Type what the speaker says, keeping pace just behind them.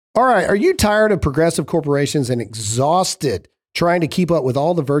All right. Are you tired of progressive corporations and exhausted trying to keep up with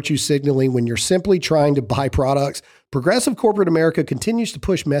all the virtue signaling when you're simply trying to buy products? Progressive corporate America continues to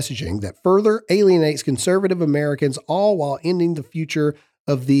push messaging that further alienates conservative Americans, all while ending the future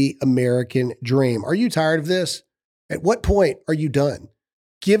of the American dream. Are you tired of this? At what point are you done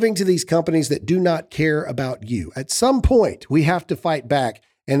giving to these companies that do not care about you? At some point, we have to fight back.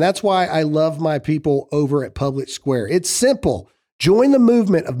 And that's why I love my people over at Public Square. It's simple. Join the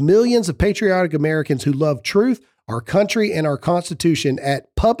movement of millions of patriotic Americans who love truth, our country, and our Constitution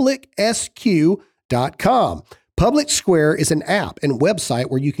at publicsq.com. Public Square is an app and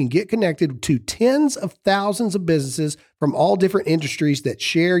website where you can get connected to tens of thousands of businesses from all different industries that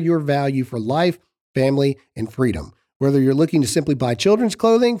share your value for life, family, and freedom. Whether you're looking to simply buy children's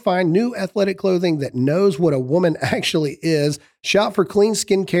clothing, find new athletic clothing that knows what a woman actually is, shop for clean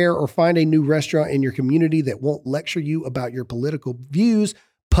skincare, or find a new restaurant in your community that won't lecture you about your political views,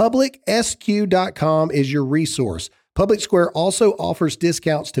 publicsq.com is your resource. Public Square also offers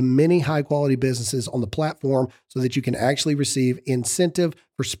discounts to many high-quality businesses on the platform so that you can actually receive incentive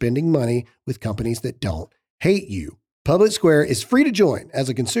for spending money with companies that don't hate you. Public Square is free to join as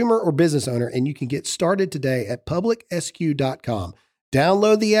a consumer or business owner, and you can get started today at publicsq.com.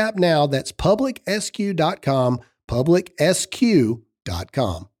 Download the app now. That's publicsq.com,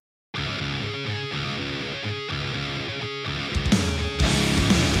 publicsq.com.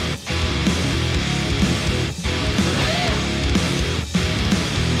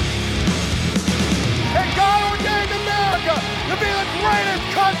 And God ordained America to be the greatest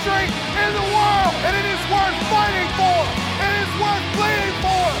country in the world, and it is worth fighting for. It is worth bleeding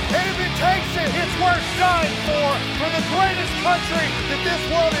for. And if it takes it, it's worth dying for the greatest country that this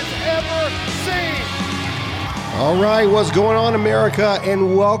world has ever seen. All right, what's going on, America?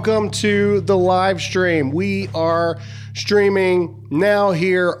 And welcome to the live stream. We are streaming now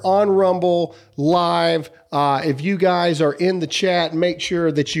here on Rumble live. If you guys are in the chat, make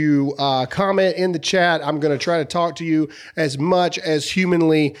sure that you comment in the chat. I'm going to try to talk to you as much as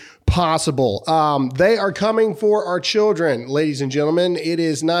humanly possible. They are coming for our children, ladies and gentlemen. It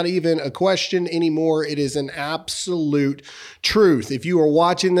is not even a question anymore. It is an absolute truth. If you are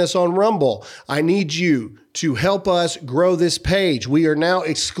watching this on Rumble, I need you to help us grow this page. We are now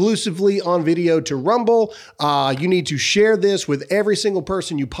exclusively on video to Rumble. You need to share this with every single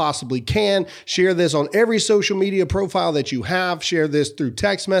person you possibly can. Share this on every social media profile that you have. Share this through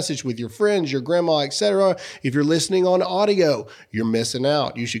text message with your friends, your grandma, etc. If you're listening on audio, you're missing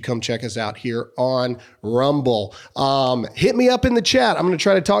out. You should come check us out here on Rumble. Hit me up in the chat. I'm going to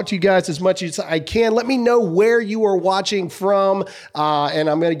try to talk to you guys as much as I can. Let me know where you are watching from, and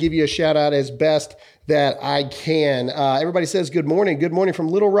I'm going to give you a shout out as best that I can. Everybody says good morning. Good morning from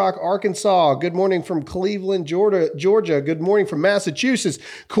Little Rock, Arkansas. Good morning from Cleveland, Georgia. Good morning from Massachusetts,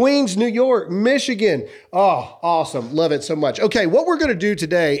 Queens, New York, Michigan. Oh, awesome. Love it so much. Okay, what we're going to do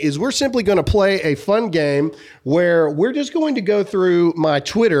today is we're simply going to play a fun game where we're just going to go through my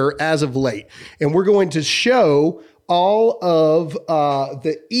Twitter as of late, and we're going to show all of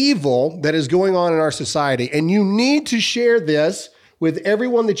the evil that is going on in our society. And you need to share this with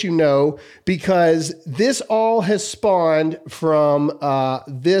everyone that you know, because this all has spawned from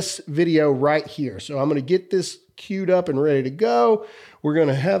this video right here. So I'm going to get this queued up and ready to go. We're going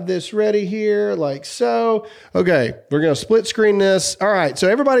to have this ready here like so. Okay, we're going to split screen this. All right, so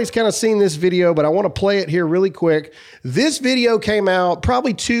everybody's kind of seen this video, but I want to play it here really quick. This video came out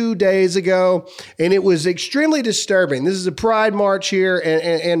probably 2 days ago, and it was extremely disturbing. This is a Pride March here,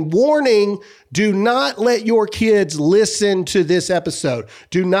 and warning, do not let your kids listen to this episode.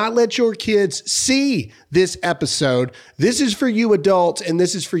 Do not let your kids see this episode. This is for you adults, and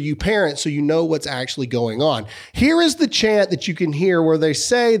this is for you parents, so you know what's actually going on. Here is the chant that you can hear where they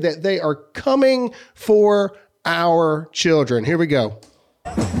say that they are coming for our children. Here we go.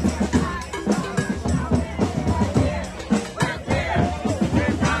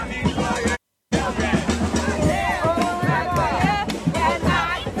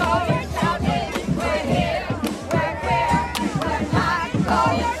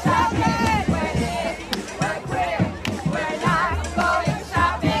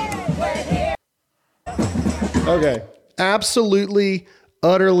 Okay, absolutely,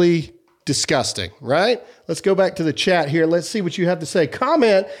 utterly disgusting, right? Let's go back to the chat here. Let's see what you have to say.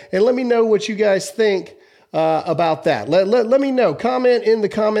 Comment and let me know what you guys think about that. Let me know. Comment in the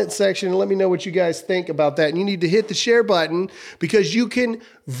comment section and let me know what you guys think about that. And you need to hit the share button because you can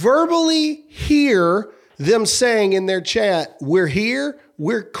verbally hear them saying in their chat, we're here,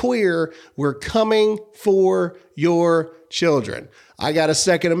 we're queer, we're coming for your children. I got a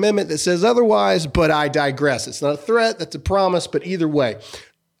Second Amendment that says otherwise, but I digress. It's not a threat, that's a promise, but either way.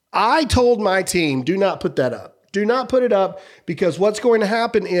 I told my team, do not put that up. Do not put it up, because what's going to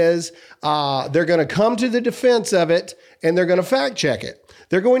happen is they're going to come to the defense of it and they're going to fact check it.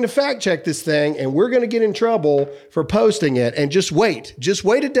 They're going to fact check this thing, and we're going to get in trouble for posting it. And just wait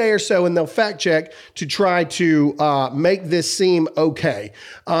a day or so, and they'll fact check to try to make this seem okay.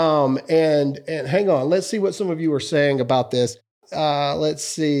 And hang on, let's see what some of you are saying about this. Let's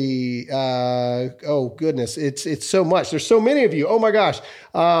see. Oh goodness. It's so much. There's so many of you. Oh my gosh.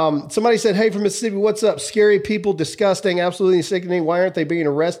 Somebody said, hey, from Mississippi, what's up? Scary people, disgusting, absolutely sickening. Why aren't they being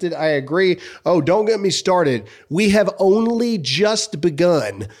arrested? I agree. Oh, don't get me started. We have only just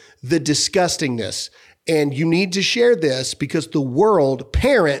begun the disgustingness. And you need to share this, because the world,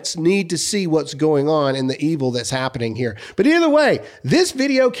 parents need to see what's going on and the evil that's happening here. But either way, this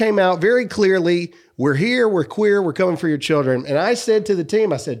video came out very clearly. We're here, we're queer, we're coming for your children. And I said to the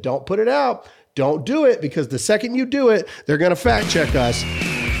team, I said, don't put it out. Don't do it, because the second you do it, they're going to fact check us.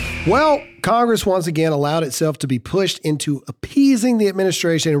 Well, Congress once again allowed itself to be pushed into appeasing the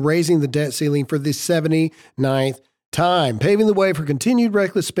administration and raising the debt ceiling for the 79th time, paving the way for continued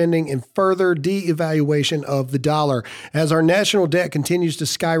reckless spending and further de-evaluation of the dollar. As our national debt continues to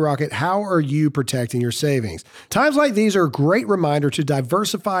skyrocket, how are you protecting your savings? Times like these are a great reminder to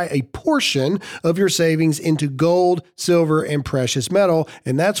diversify a portion of your savings into gold, silver, and precious metal,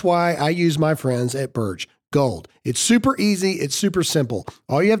 and that's why I use my friends at Birch Gold. It's super easy. It's super simple.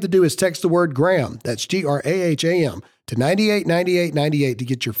 All you have to do is text the word Graham, that's Graham, to 989898 to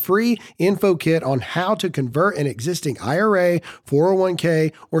get your free info kit on how to convert an existing IRA,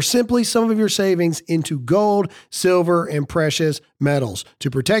 401k, or simply some of your savings into gold, silver, and precious metals.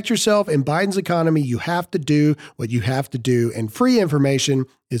 To protect yourself in Biden's economy, you have to do what you have to do, and free information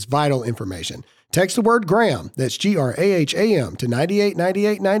is vital information. Text the word Graham, that's Graham, to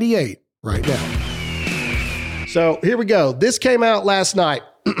 989898 right now. So here we go. This came out last night.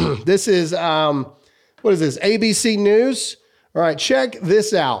 This is, what is this? ABC News. All right, check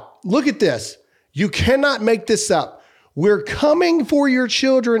this out. Look at this. You cannot make this up. We're coming for your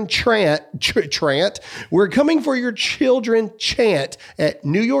children We're coming for your children chant at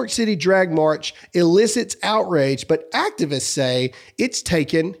New York City drag march elicits outrage, but activists say it's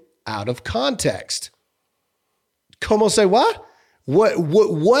taken out of context. Como say what?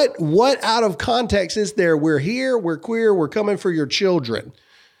 What out of context is there? We're here, we're queer, we're coming for your children.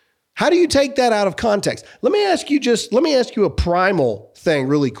 How do you take that out of context? Let me ask you a primal thing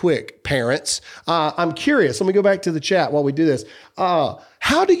really quick, parents. I'm curious. Let me go back to the chat while we do this.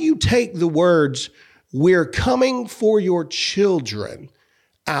 How do you take the words, we're coming for your children,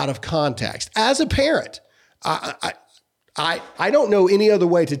 out of context? As a parent, I don't know any other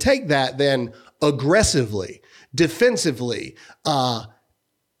way to take that than aggressively, defensively,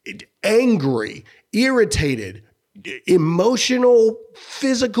 angry, irritated, emotional,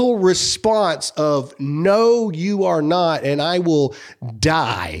 physical response of, no, you are not, and I will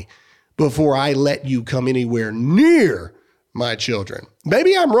die before I let you come anywhere near my children.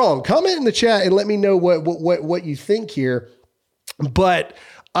 Maybe I'm wrong. Comment in the chat and let me know what you think here. But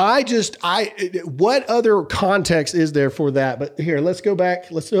what other context is there for that? But here, let's go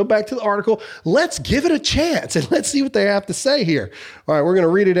back. Let's go back to the article. Let's give it a chance and let's see what they have to say here. All right, we're going to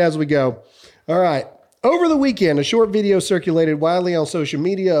read it as we go. All right. Over the weekend, a short video circulated widely on social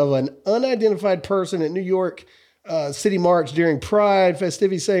media of an unidentified person at New York City March during Pride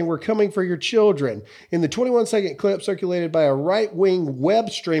festivities saying, we're coming for your children. In the 21-second clip circulated by a right-wing web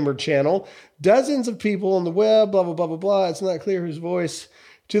streamer channel, dozens of people on the web, blah, blah, blah, blah, blah. It's not clear whose voice.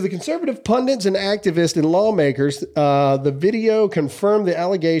 To the conservative pundits and activists and lawmakers, the video confirmed the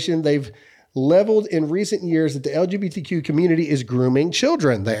allegation they've leveled in recent years that the LGBTQ community is grooming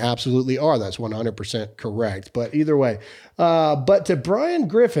children. They absolutely are. That's 100% correct. But either way, but to Brian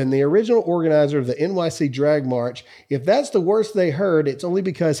Griffin, the original organizer of the NYC Drag March, if that's the worst they heard, it's only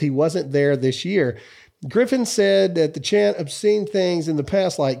because he wasn't there this year. Griffin said that the chant obscene things in the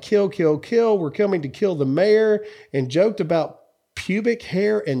past like kill, kill, kill, we're coming to kill the mayor, and joked about pubic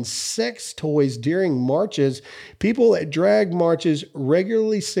hair and sex toys during marches. People at drag marches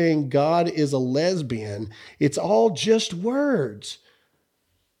regularly saying God is a lesbian. It's all just words.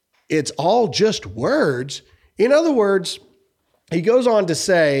 It's all just words. In other words, he goes on to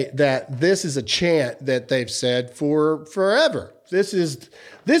say that this is a chant that they've said for forever. This is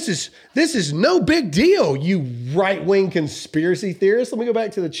no big deal, you right-wing conspiracy theorists. Let me go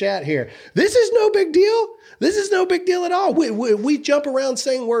back to the chat here. This is no big deal. This is no big deal at all. We jump around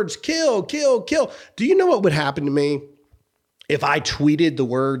saying words, kill, kill, kill. Do you know what would happen to me if I tweeted the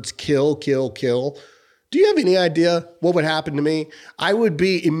words kill, kill, kill? Do you have any idea what would happen to me? I would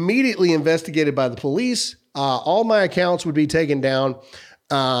be immediately investigated by the police. All my accounts would be taken down.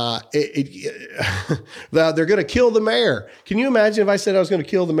 they're going to kill the mayor. Can you imagine if I said I was going to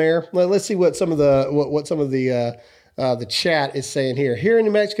kill the mayor? Let's see what some of the chat is saying here. Here in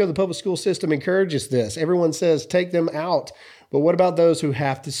New Mexico, the public school system encourages this. Everyone says take them out. But what about those who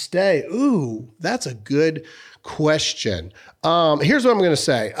have to stay? Ooh, that's a good question. Here's what I'm going to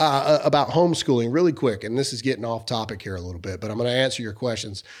say about homeschooling really quick. And this is getting off topic here a little bit, but I'm going to answer your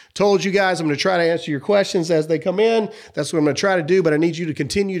questions. Told you guys I'm going to try to answer your questions as they come in. That's what I'm going to try to do, but I need you to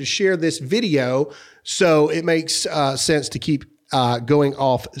continue to share this video so it makes sense to keep going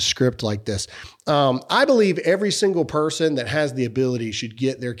off script like this. I believe every single person that has the ability should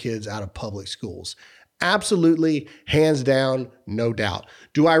get their kids out of public schools. Absolutely, hands down, no doubt.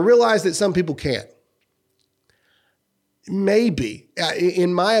 Do I realize that some people can't? Maybe.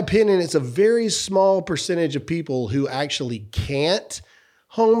 In my opinion, it's a very small percentage of people who actually can't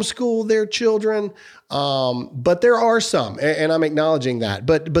homeschool their children. But there are some, and I'm acknowledging that.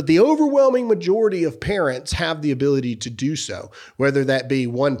 But the overwhelming majority of parents have the ability to do so, whether that be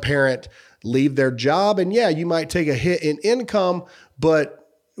one parent leave their job. And yeah, you might take a hit in income, but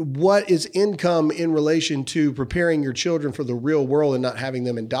what is income in relation to preparing your children for the real world and not having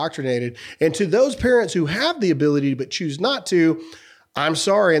them indoctrinated? And to those parents who have the ability but choose not to, I'm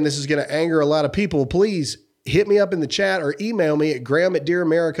sorry, and this is going to anger a lot of people, please hit me up in the chat or email me at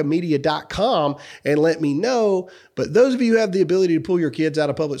graham@dearamericamedia.com and let me know. But those of you who have the ability to pull your kids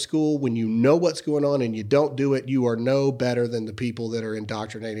out of public school when you know what's going on and you don't do it, you are no better than the people that are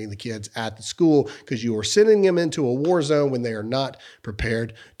indoctrinating the kids at the school, because you are sending them into a war zone when they are not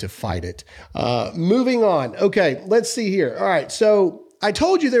prepared to fight it. Moving on. Okay, let's see here. All right, so I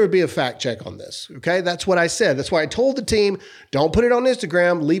told you there would be a fact check on this, okay? That's what I said. That's why I told the team, don't put it on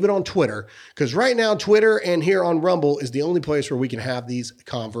Instagram, leave it on Twitter, because right now Twitter and here on Rumble is the only place where we can have these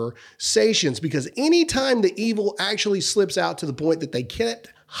conversations, because anytime the evil actually slips out to the point that they can't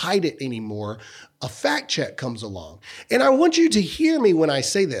hide it anymore, a fact check comes along. And I want you to hear me when I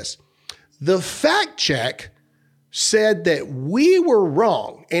say this. The fact check said that we were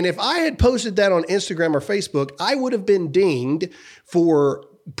wrong. And if I had posted that on Instagram or Facebook, I would have been dinged for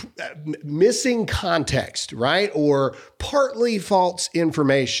missing context, right? Or partly false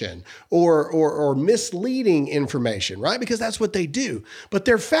information or misleading information, right? Because that's what they do. But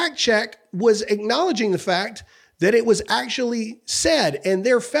their fact check was acknowledging the fact that it was actually said. And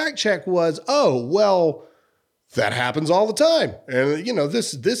their fact check was, oh, well, that happens all the time. And, you know,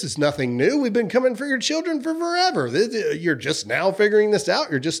 this is nothing new. We've been coming for your children for forever. You're just now figuring this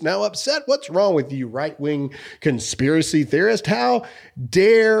out. You're just now upset. What's wrong with you, right-wing conspiracy theorist? How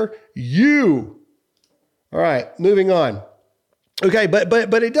dare you? All right, moving on. Okay,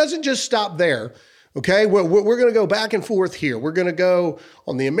 but it doesn't just stop there. Okay, we're going to go back and forth here. We're going to go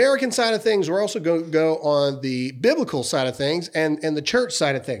on the American side of things. We're also going to go on the biblical side of things and the church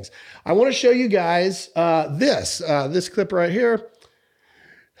side of things. I want to show you guys this clip right here.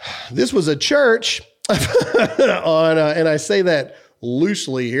 This was a church on, and I say that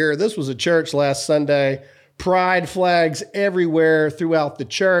loosely here. This was a church last Sunday. Pride flags everywhere throughout the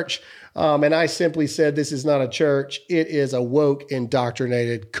church. And I simply said, this is not a church. It is a woke,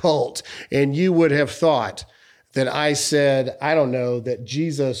 indoctrinated cult. And you would have thought that I said, I don't know, that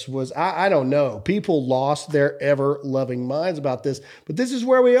Jesus was, I don't know. People lost their ever-loving minds about this. But this is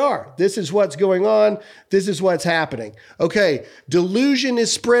where we are. This is what's going on. This is what's happening. Okay, delusion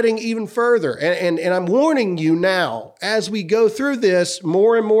is spreading even further. And I'm warning you now, as we go through this,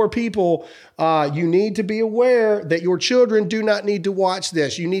 more and more people, you need to be aware that your children do not need to watch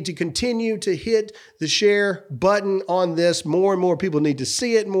this. You need to continue to hit the share button on this. More and more people need to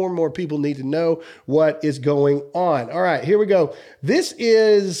see it. More and more people need to know what is going on. All right, here we go. This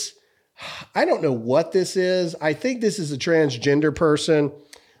is, I don't know what this is. I think this is a transgender person.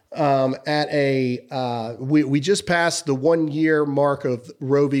 We just passed the 1 year mark of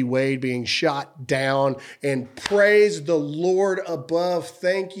Roe v. Wade being shot down, and praise the Lord above.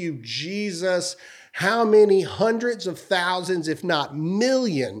 Thank you, Jesus. How many hundreds of thousands, if not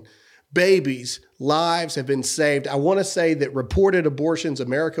million babies' lives have been saved? I want to say that reported abortions,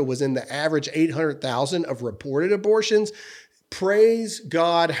 America was in the average 800,000 of reported abortions. Praise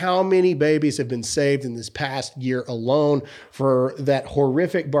God, how many babies have been saved in this past year alone for that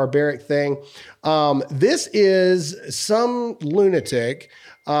horrific, barbaric thing. This is some lunatic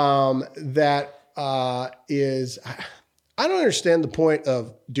that is, I don't understand the point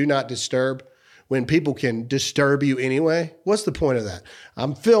of do not disturb when people can disturb you anyway. What's the point of that?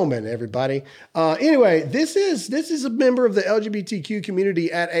 I'm filming, everybody. Anyway, this is a member of the LGBTQ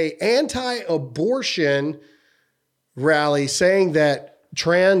community at a anti-abortion rally saying that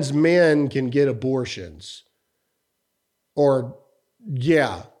trans men can get abortions, or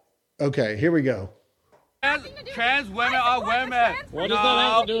Yeah. Okay, here we go. Trans women are women. What does that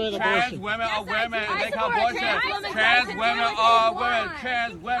have to do with Trans abortion? women are women and they can abortion. Trans women are women.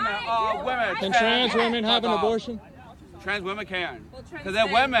 Trans women are women. Can trans women have an abortion? Trans women can. Because they're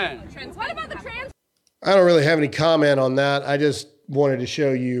women. What about the trans? I don't really have any comment on that. I just wanted to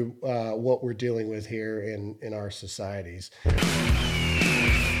show you what we're dealing with here in our societies.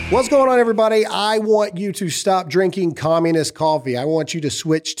 What's going on, everybody? I want you to stop drinking communist coffee. I want you to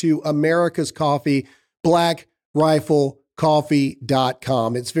switch to America's Coffee,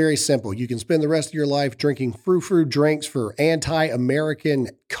 blackriflecoffee.com. It's very simple. You can spend the rest of your life drinking frou-frou drinks for anti-American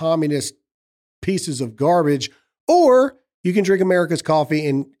communist pieces of garbage, or you can drink America's Coffee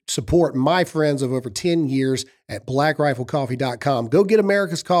and support my friends of over 10 years at blackriflecoffee.com. Go get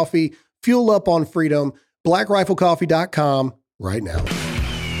America's Coffee, fuel up on freedom, blackriflecoffee.com right now.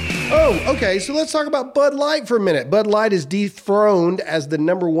 Oh, okay. So let's talk about Bud Light for a minute. Bud Light is dethroned as the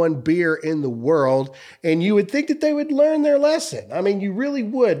 #1 beer in the world. And you would think that they would learn their lesson. I mean, you really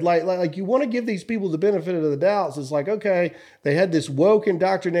would. Like you want to give these people the benefit of the doubt. So it's like, okay, they had this woke,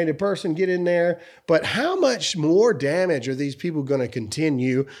 indoctrinated person get in there. But how much more damage are these people going to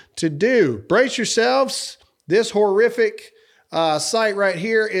continue to do? Brace yourselves. This horrific site right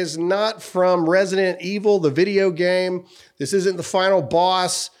here is not from Resident Evil, the video game. This isn't the final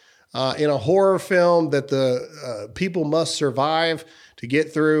boss in a horror film that the people must survive to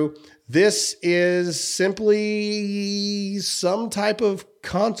get through. This is simply some type of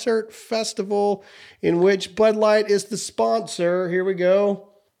concert festival in which Bud Light is the sponsor. Here we go.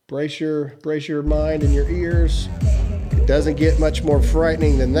 Brace your mind and your ears. It doesn't get much more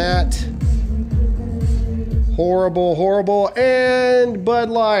frightening than that. Horrible, horrible. And Bud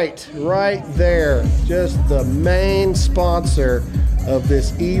Light right there. Just the main sponsor of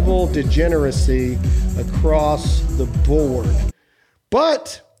this evil degeneracy across the board.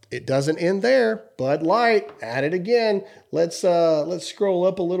 But it doesn't end there. Bud Light, at it again. Let's scroll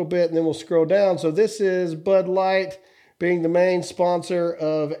up a little bit and then we'll scroll down. So this is Bud Light being the main sponsor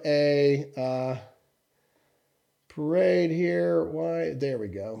of a parade here. Why? There we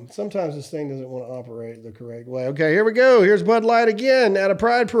go. Sometimes this thing doesn't want to operate the correct way. Okay, here we go. Here's Bud Light again at a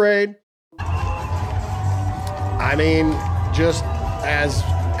pride parade. I mean, just as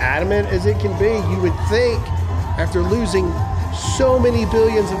adamant as it can be, you would think after losing so many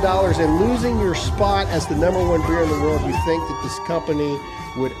billions of dollars and losing your spot as the #1 beer in the world, you think that this company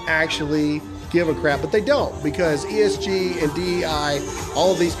would actually give a crap, but they don't, because ESG and DEI,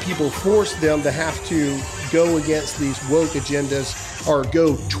 all of these people force them to have to go against these woke agendas or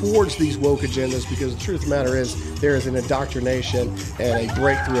go towards these woke agendas, because the truth of the matter is there is an indoctrination and a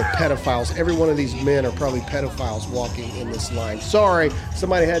breakthrough of pedophiles. Every one of these men are probably pedophiles walking in this line. Sorry,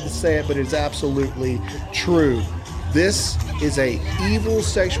 somebody had to say it, but it's absolutely true. This is a evil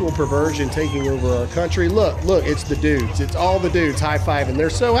sexual perversion taking over our country. Look, it's the dudes. It's all the dudes high-fiving. They're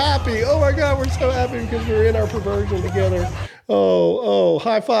so happy. Oh my God, we're so happy because we're in our perversion together. Oh,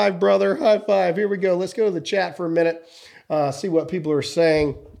 high five, brother. High five. Here we go. Let's go to the chat for a minute. See what people are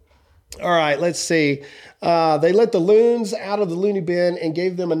saying. All right, let's see. They let the loons out of the loony bin and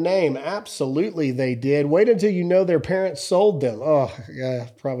gave them a name. Absolutely, they did. Wait until you know their parents sold them. Oh, yeah,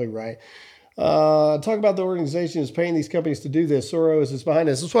 probably right. Talk about the organization is paying these companies to do this. Soros is behind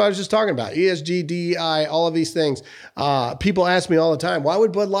this. That's what I was just talking about. ESG, DEI, all of these things. People ask me all the time, why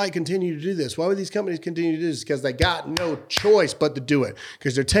would Bud Light continue to do this? Why would these companies continue to do this? Because they got no choice but to do it.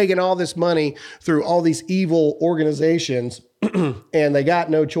 Because they're taking all this money through all these evil organizations and they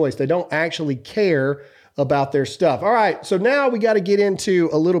got no choice. They don't actually care about their stuff. All right, so now we got to get into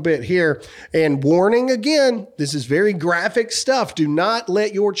a little bit here. And warning again, this is very graphic stuff. Do not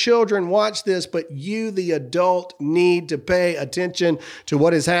let your children watch this, but you, the adult, need to pay attention to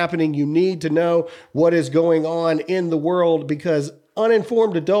what is happening. You need to know what is going on in the world, because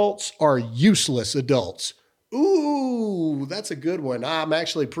uninformed adults are useless adults. Ooh, that's a good one. I'm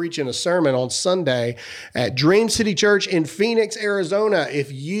actually preaching a sermon on Sunday at Dream City Church in Phoenix, Arizona.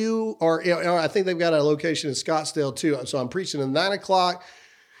 If you are, I think they've got a location in Scottsdale too. So I'm preaching at 9 o'clock.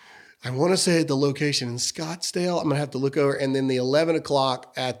 I want to say the location in Scottsdale. I'm going to have to look over. And then the 11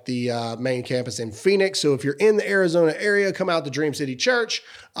 o'clock at the main campus in Phoenix. So if you're in the Arizona area, come out to Dream City Church.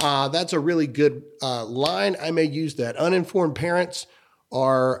 That's a really good line. I may use that. Uninformed parents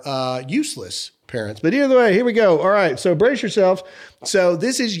are useless parents. But either way, here we go. All right, so brace yourselves. So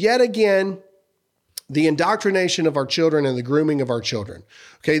this is yet again the indoctrination of our children and the grooming of our children.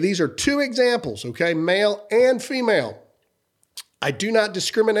 Okay, these are two examples, okay, male and female. I do not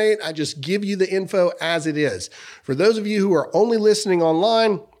discriminate. I just give you the info as it is. For those of you who are only listening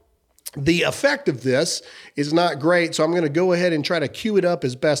online, The effect of this is not great, so I'm going to go ahead and try to cue it up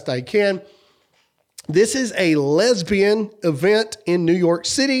as best I can. This is a lesbian event in New York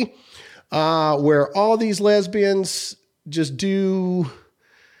City where all these lesbians just do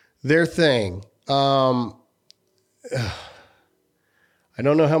their thing. I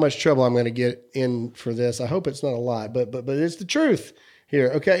don't know how much trouble I'm going to get in for this. I hope it's not a lot, but it's the truth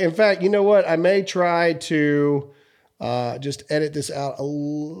here. Okay. In fact, you know what? I may try to just edit this out a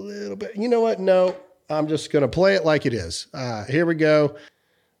little bit. You know what? No, I'm just going to play it like it is. Here we go.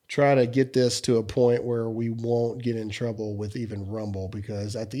 Try to get this to a point where we won't get in trouble with even Rumble,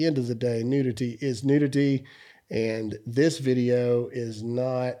 because at the end of the day, nudity is nudity. And this video is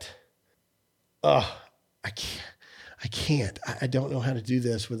not, I can't. I don't know how to do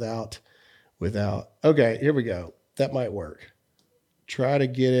this without, okay, here we go. That might work. Try to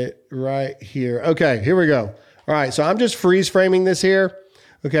get it right here. Okay, here we go. All right, so I'm just freeze framing this here.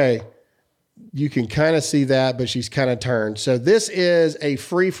 Okay, you can kind of see that, but she's kind of turned. So this is a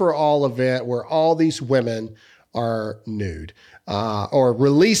free-for-all event where all these women are nude or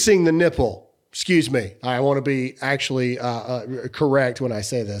releasing the nipple. Excuse me. I want to be actually correct when I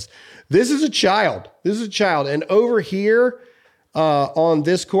say this. This is a child. This is a child. And over here, on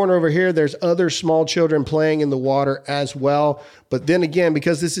this corner over here, there's other small children playing in the water as well. But then again,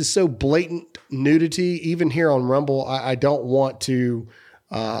 because this is so blatant nudity, even here on Rumble, I don't want to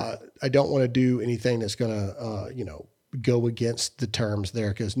do anything that's going to, go against the terms there,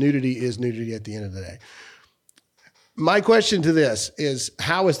 because nudity is nudity at the end of the day. My question to this is,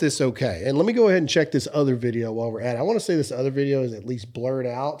 how is this okay? And let me go ahead and check this other video while we're at it. I want to say this other video is at least blurred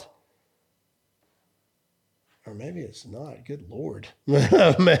out. Or maybe it's not. Good Lord.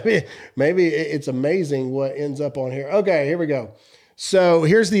 maybe it's amazing what ends up on here. Okay, here we go. So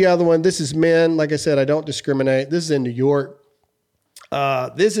here's the other one. This is men. Like I said, I don't discriminate. This is in New York.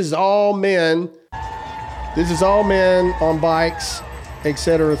 This is all men. This is all men on bikes,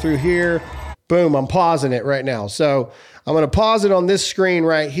 etc. through here. Boom, I'm pausing it right now. So I'm going to pause it on this screen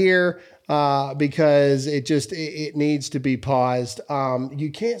right here because it needs to be paused.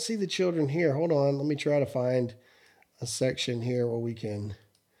 You can't see the children here. Hold on. Let me try to find a section here where we can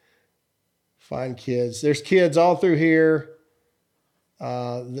find kids. There's kids all through here.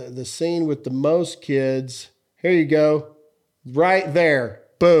 The scene with the most kids. Here you go. Right there.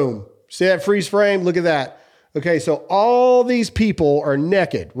 Boom. See that freeze frame? Look at that. Okay, so all these people are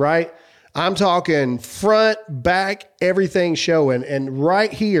naked, right? I'm talking front, back, everything showing. And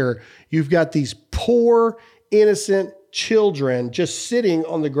right here, you've got these poor, innocent children just sitting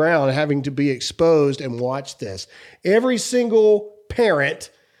on the ground having to be exposed and watch this. Every single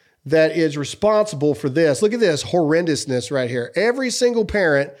parent that is responsible for this, look at this horrendousness right here. Every single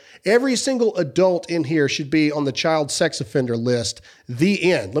parent, every single adult in here should be on the child sex offender list.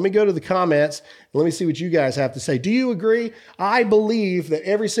 The end. Let me go to the comments. Let me see what you guys have to say. Do you agree? I believe that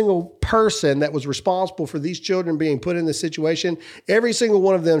every single person that was responsible for these children being put in this situation, every single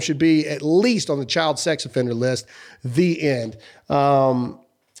one of them should be at least on the child sex offender list. The end.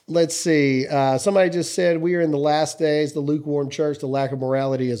 Let's see. Somebody just said, we are in the last days. The lukewarm church, the lack of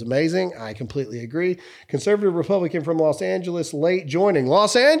morality is amazing. I completely agree. Conservative Republican from Los Angeles, late joining.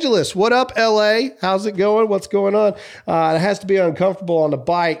 Los Angeles, what up, LA? How's it going? What's going on? It has to be uncomfortable on the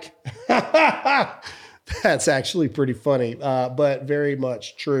bike. That's actually pretty funny, but very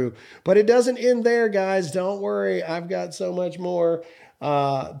much true. But it doesn't end there, guys. Don't worry. I've got so much more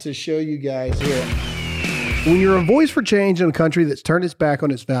to show you guys here. When you're a voice for change in a country that's turned its back on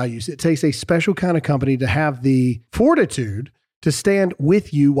its values, it takes a special kind of company to have the fortitude to stand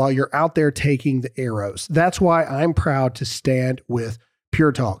with you while you're out there taking the arrows. That's why I'm proud to stand with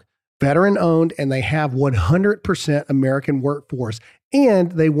Pure Talk. Veteran owned, and they have 100% American workforce,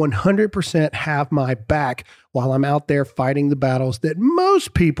 and they 100% have my back while I'm out there fighting the battles that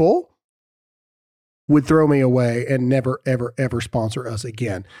most people would throw me away and never, ever, ever sponsor us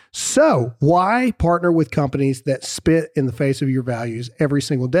again. So why partner with companies that spit in the face of your values every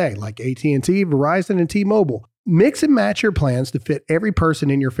single day, like AT&T, Verizon, and T-Mobile? Mix and match your plans to fit every person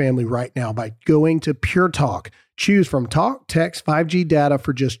in your family right now by going to Pure Talk. Choose from talk, text, 5G data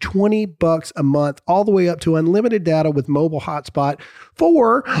for just $20 a month, all the way up to unlimited data with mobile hotspot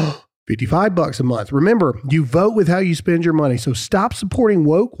for $55 a month. Remember, you vote with how you spend your money, so stop supporting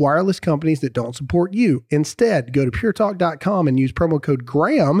woke wireless companies that don't support you. Instead, go to puretalk.com and use promo code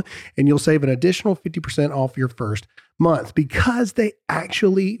Graham, and you'll save an additional 50% off your first month because they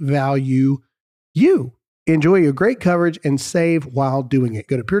actually value you. Enjoy your great coverage and save while doing it.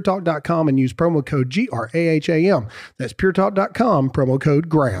 Go to puretalk.com and use promo code GRAHAM. That's puretalk.com, promo code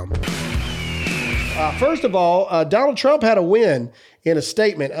Graham. First of all, Donald Trump had a win in a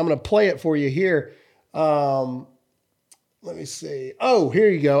statement. I'm going to play it for you here. Let me see. Oh, here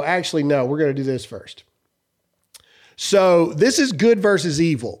you go. Actually, no, we're going to do this first. So this is good versus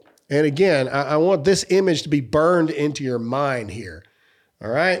evil. And again, I want this image to be burned into your mind here. All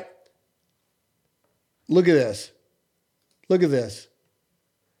right. Look at this. Look at this.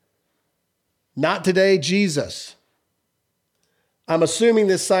 Not today, Jesus. I'm assuming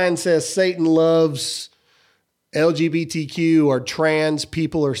this sign says Satan loves LGBTQ or trans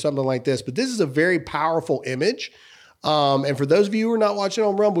people or something like this, but this is a very powerful image. And for those of you who are not watching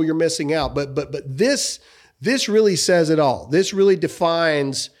on Rumble, you're missing out. But this really says it all. This really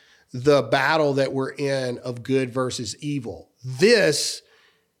defines the battle that we're in of good versus evil. This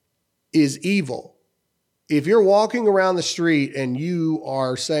is evil. If you're walking around the street and you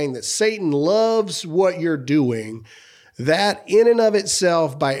are saying that Satan loves what you're doing, that in and of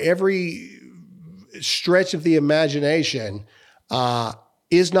itself, by every stretch of the imagination,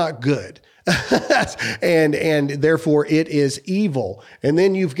 is not good. and therefore it is evil. And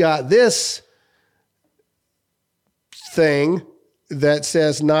then you've got this thing that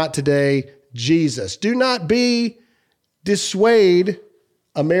says, not today, Jesus. Do not dissuade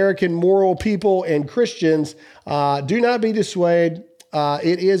American moral people and Christians. Do not be dissuaded.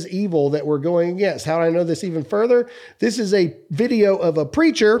 It is evil that we're going against. How do I know this even further? This is a video of a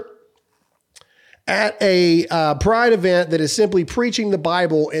preacher at a pride event that is simply preaching the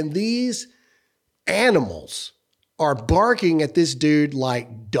Bible, and these animals are barking at this dude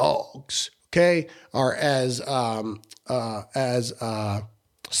like dogs, okay? Or as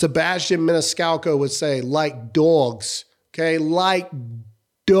Sebastian Maniscalco would say, like dogs, okay? Like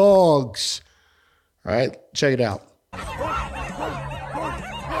dogs. All right, check it out.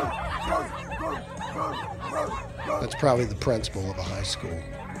 That's probably the principal of a high school.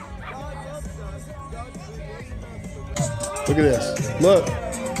 Look at this. Look,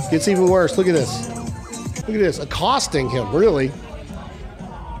 it's even worse. Look at this. Look at this. Accosting him, really.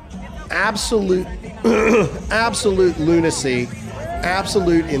 Absolute lunacy,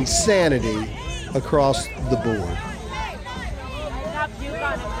 absolute insanity across the board.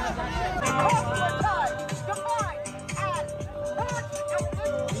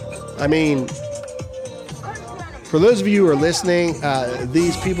 I mean, for those of you who are listening,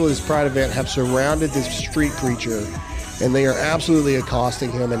 these people at this pride event have surrounded this street preacher, and they are absolutely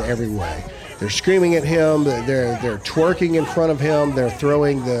accosting him in every way. They're screaming at him. They're twerking in front of him. They're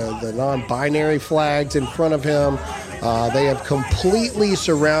throwing the non-binary flags in front of him. They have completely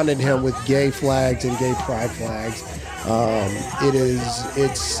surrounded him with gay flags and gay pride flags.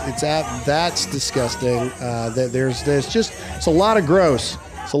 That's disgusting. It's a lot of gross.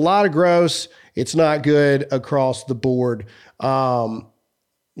 It's a lot of gross. It's not good across the board.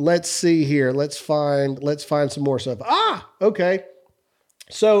 Let's see here. Let's find some more stuff. Okay.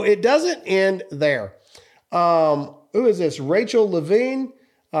 So it doesn't end there. Who is this? Rachel Levine,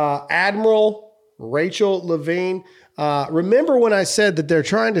 Admiral Rachel Levine. Remember when I said that they're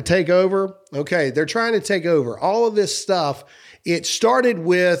trying to take over? Okay, they're trying to take over. All of this stuff, it started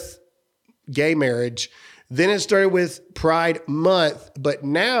with gay marriage. Then it started with Pride Month, but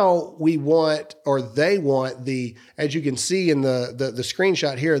now they want as you can see in the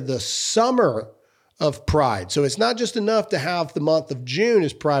screenshot here, the summer of Pride. So it's not just enough to have the month of June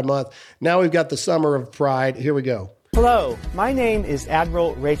as Pride Month. Now we've got the summer of Pride. Here we go. Hello, my name is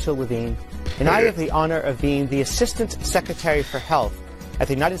Admiral Rachel Levine, and I have the honor of being the Assistant Secretary for Health at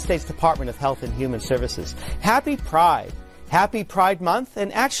the United States Department of Health and Human Services. Happy Pride. Happy Pride Month,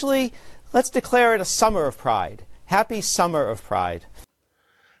 and actually, let's declare it a summer of pride. Happy summer of pride.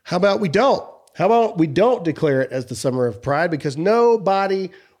 How about we don't? How about we don't declare it as the summer of pride, because nobody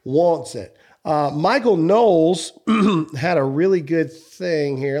wants it. Michael Knowles had a really good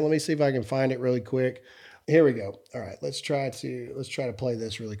thing here. Let me see if I can find it really quick. Here we go. All right, let's try to play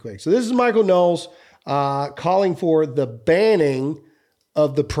this really quick. So this is Michael Knowles calling for the banning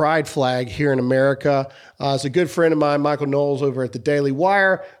of the pride flag here in America. It's a good friend of mine, Michael Knowles, over at the Daily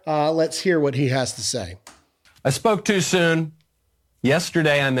Wire. Let's hear what he has to say. I spoke too soon.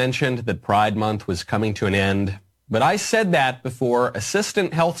 Yesterday, I mentioned that Pride Month was coming to an end, but I said that before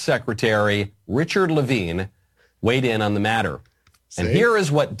Assistant Health Secretary Richard Levine weighed in on the matter. And here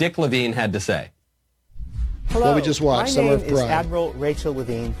is what Dick Levine had to say. Hello, what we just watched, my name is Admiral Rachel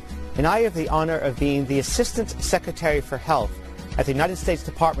Levine, and I have the honor of being the Assistant Secretary for Health at the United States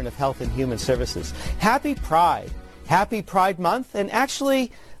Department of Health and Human Services. Happy Pride. Happy Pride Month, and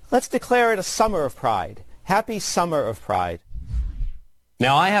actually, let's declare it a summer of pride. Happy summer of pride.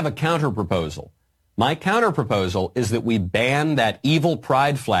 Now, I have a counter proposal. My counterproposal is that we ban that evil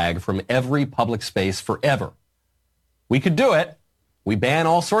pride flag from every public space forever. We could do it. We ban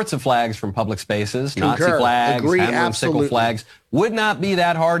all sorts of flags from public spaces, Concur. Nazi flags, Agree, hammer and absolutely. sickle flags. Would not be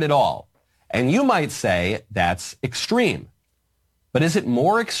that hard at all. And you might say that's extreme. But is it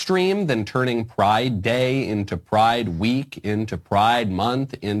more extreme than turning Pride Day into Pride Week, into Pride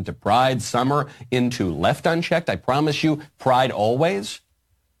Month, into Pride Summer, into Left Unchecked? I promise you, Pride always.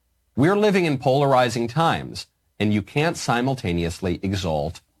 We're living in polarizing times, and you can't simultaneously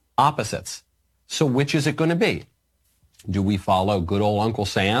exalt opposites. So which is it going to be? Do we follow good old Uncle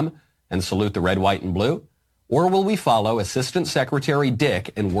Sam and salute the red, white, and blue? Or will we follow Assistant Secretary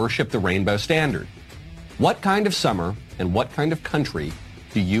Dick and worship the rainbow standard? What kind of summer and what kind of country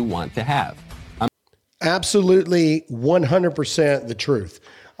do you want to have? Absolutely 100% the truth.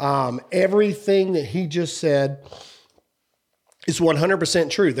 Everything that he just said is 100%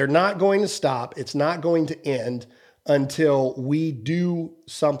 true. They're not going to stop. It's not going to end until we do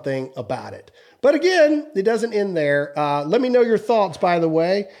something about it. But again, it doesn't end there. Let me know your thoughts, by the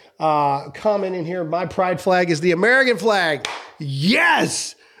way. Comment in here. My pride flag is the American flag.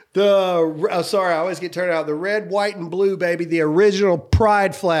 Yes! Sorry, I always get turned out. The red, white, and blue, baby. The original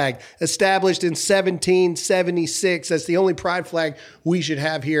pride flag established in 1776. That's the only pride flag we should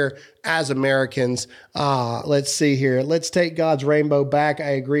have here as Americans. Let's see here. Let's take God's rainbow back.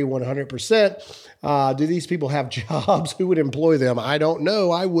 I agree 100%. Do these people have jobs? Who would employ them? I don't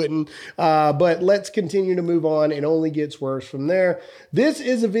know. I wouldn't. But let's continue to move on. It only gets worse from there. This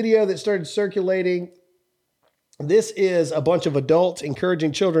is a video that started circulating. This is a bunch of adults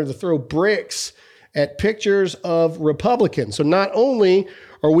encouraging children to throw bricks at pictures of Republicans. So not only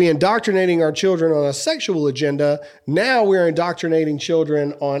are we indoctrinating our children on a sexual agenda, now we're indoctrinating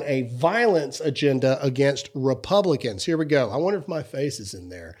children on a violence agenda against Republicans. Here we go. I wonder if my face is in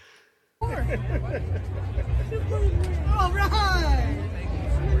there. All right.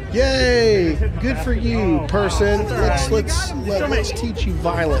 Yay! Good for you, person. Let's teach you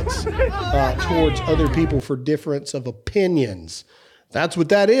violence towards other people for difference of opinions. That's what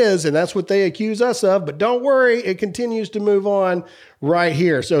that is, and that's what they accuse us of. But don't worry, it continues to move on right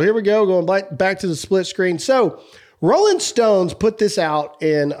here. So here we go, going back to the split screen. So Rolling Stones put this out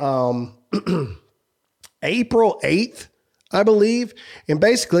in April 8th, I believe. And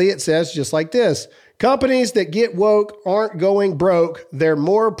basically it says just like this. Companies that get woke aren't going broke. They're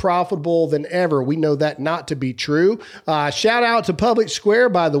more profitable than ever. We know that not to be true. Shout out to Public Square,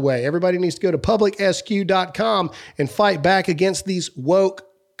 by the way. Everybody needs to go to publicsq.com and fight back against these woke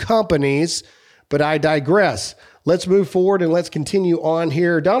companies. But I digress. Let's move forward and let's continue on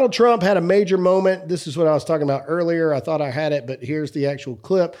here. Donald Trump had a major moment. This is what I was talking about earlier. I thought I had it, but here's the actual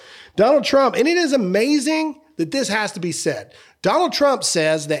clip. Donald Trump, and it is amazing that this has to be said. Donald Trump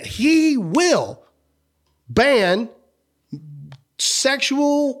says that he will ban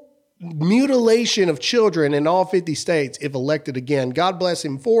sexual mutilation of children in all 50 states if elected again. God bless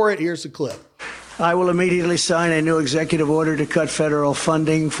him for it. Here's the clip. I will immediately sign a new executive order to cut federal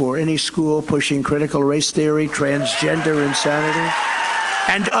funding for any school pushing critical race theory, transgender insanity,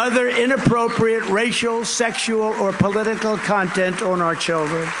 and other inappropriate racial, sexual, or political content on our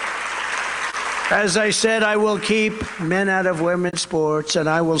children. As I said, I will keep men out of women's sports, and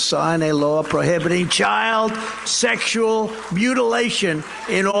I will sign a law prohibiting child sexual mutilation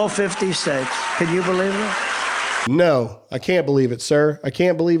in all 50 states. Can you believe it? No, I can't believe it, sir. I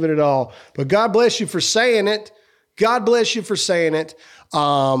can't believe it at all. But God bless you for saying it. God bless you for saying it,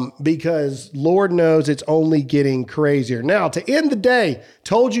 because Lord knows it's only getting crazier. Now, to end the day,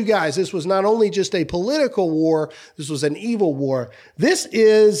 told you guys this was not only just a political war, this was an evil war. This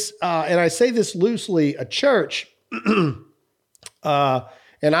is, and I say this loosely, a church, and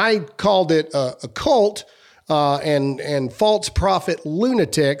I called it a cult and false prophet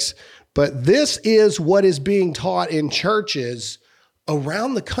lunatics, but this is what is being taught in churches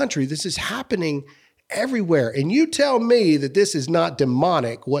around the country. This is happening everywhere. And you tell me that this is not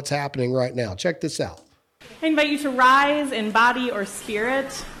demonic, what's happening right now. Check this out. I invite you to rise in body or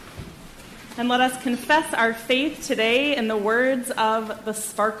spirit, and let us confess our faith today in the words of the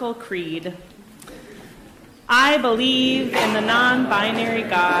Sparkle Creed. I believe in the non-binary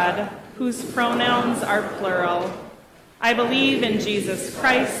God, whose pronouns are plural. I believe in Jesus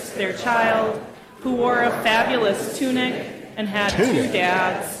Christ, their child, who wore a fabulous tunic and had two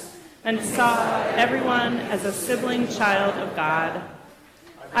dads, and saw everyone as a sibling child of God.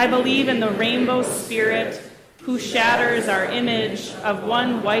 I believe in the rainbow spirit, who shatters our image of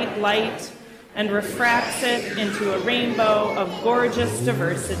one white light and refracts it into a rainbow of gorgeous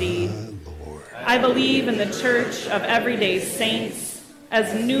diversity. I believe in the church of everyday saints,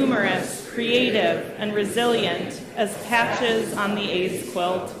 as numerous, creative, and resilient as patches on the AIDS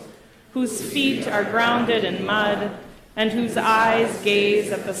quilt, whose feet are grounded in mud and whose eyes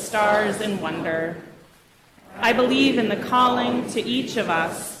gaze at the stars in wonder. I believe in the calling to each of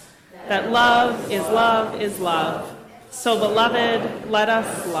us that love is love is love. So, beloved, let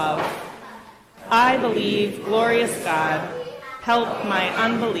us love. I believe, glorious God, help my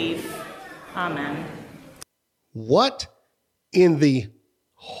unbelief. Amen. What in the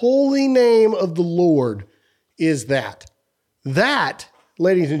holy name of the Lord is that? That,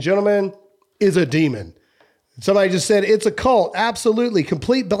 ladies and gentlemen, is a demon. Somebody just said it's a cult. Absolutely.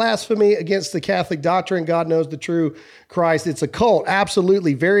 Complete blasphemy against the Catholic doctrine. God knows the true Christ. It's a cult.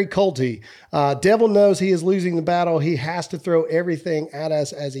 Absolutely. Very culty. Devil knows he is losing the battle. He has to throw everything at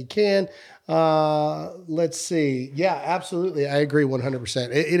us as he can. Let's see. Yeah, absolutely. I agree 100%.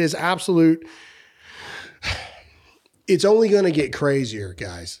 It is absolute. It's only going to get crazier,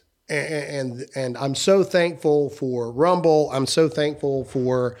 guys. And I'm so thankful for Rumble. I'm so thankful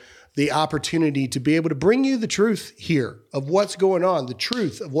for the opportunity to be able to bring you the truth here of what's going on, the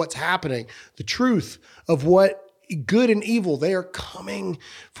truth of what's happening, the truth of what good and evil. They are coming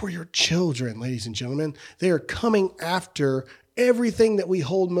for your children, ladies and gentlemen. They are coming after everything that we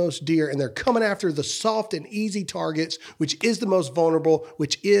hold most dear, and they're coming after the soft and easy targets, which is the most vulnerable,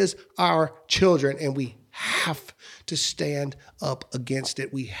 which is our children. And we have to stand up against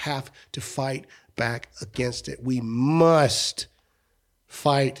it. We have to fight back against it. We must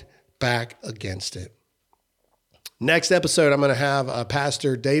fight back against it. Next episode, I'm going to have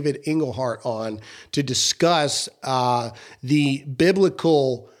Pastor David Engelhart on to discuss the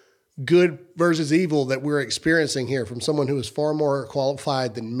biblical good versus evil that we're experiencing here from someone who is far more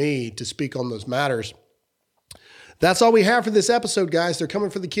qualified than me to speak on those matters. That's all we have for this episode, guys. They're coming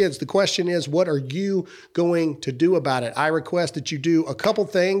for the kids. The question is, what are you going to do about it? I request that you do a couple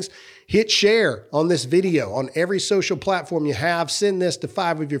things. Hit share on this video on every social platform you have. Send this to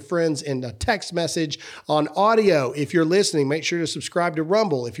 5 of your friends in a text message. On audio, if you're listening, make sure to subscribe to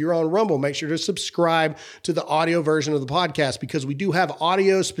Rumble. If you're on Rumble, make sure to subscribe to the audio version of the podcast, because we do have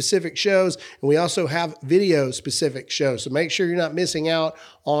audio-specific shows and we also have video-specific shows. So make sure you're not missing out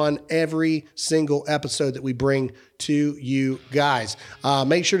on every single episode that we bring to you guys.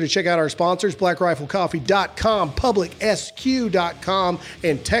 Make sure to check out our sponsors, blackriflecoffee.com, publicsq.com,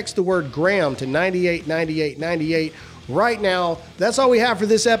 and text the word Graham to 989898 right now. That's all we have for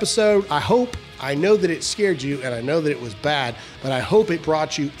this episode. I know that it scared you and I know that it was bad, but I hope it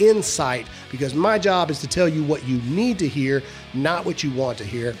brought you insight, because my job is to tell you what you need to hear, not what you want to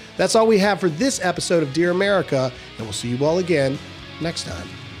hear. That's all we have for this episode of Dear America, and we'll see you all again next time.